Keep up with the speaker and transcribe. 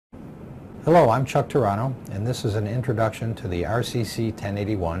Hello, I'm Chuck Turano, and this is an introduction to the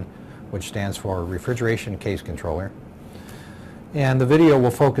RCC1081, which stands for Refrigeration Case Controller. And the video will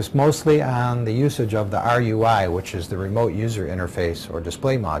focus mostly on the usage of the RUI, which is the Remote User Interface or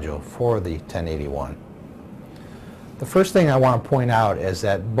Display Module for the 1081. The first thing I want to point out is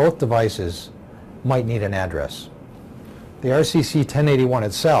that both devices might need an address. The RCC1081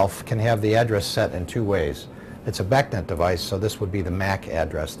 itself can have the address set in two ways. It's a BACnet device, so this would be the MAC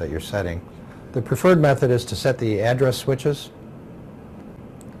address that you're setting. The preferred method is to set the address switches.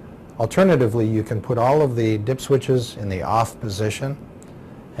 Alternatively, you can put all of the dip switches in the off position,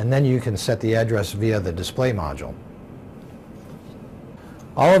 and then you can set the address via the display module.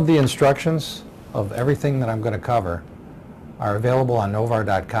 All of the instructions of everything that I'm going to cover are available on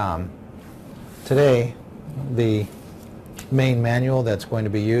Novar.com. Today, the main manual that's going to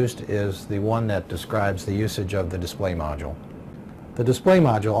be used is the one that describes the usage of the display module. The display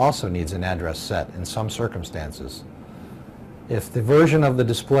module also needs an address set in some circumstances. If the version of the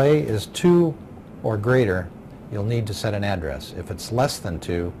display is 2 or greater, you'll need to set an address. If it's less than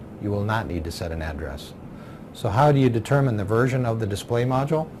 2, you will not need to set an address. So how do you determine the version of the display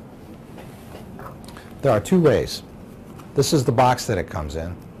module? There are two ways. This is the box that it comes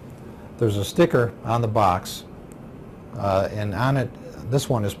in. There's a sticker on the box, and on it, this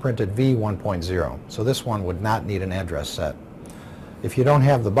one is printed V1.0, so this one would not need an address set. If you don't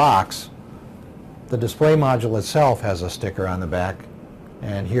have the box, the display module itself has a sticker on the back,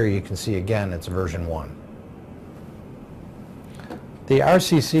 and here you can see again it's version 1. The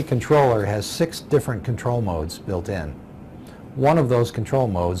RCC controller has 6 different control modes built in. One of those control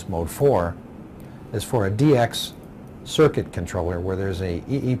modes, mode 4, is for a DX circuit controller where there's a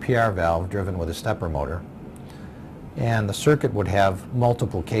EEPR valve driven with a stepper motor, and the circuit would have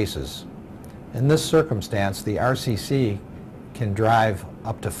multiple cases. In this circumstance, the RCC can drive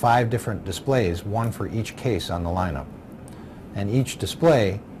up to 5 different displays, one for each case on the lineup. And each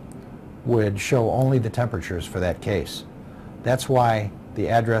display would show only the temperatures for that case. That's why the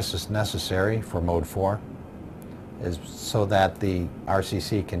address is necessary for mode 4, is so that the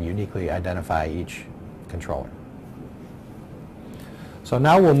RCC can uniquely identify each controller. So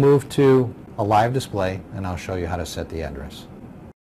now we'll move to a live display, and I'll show you how to set the address.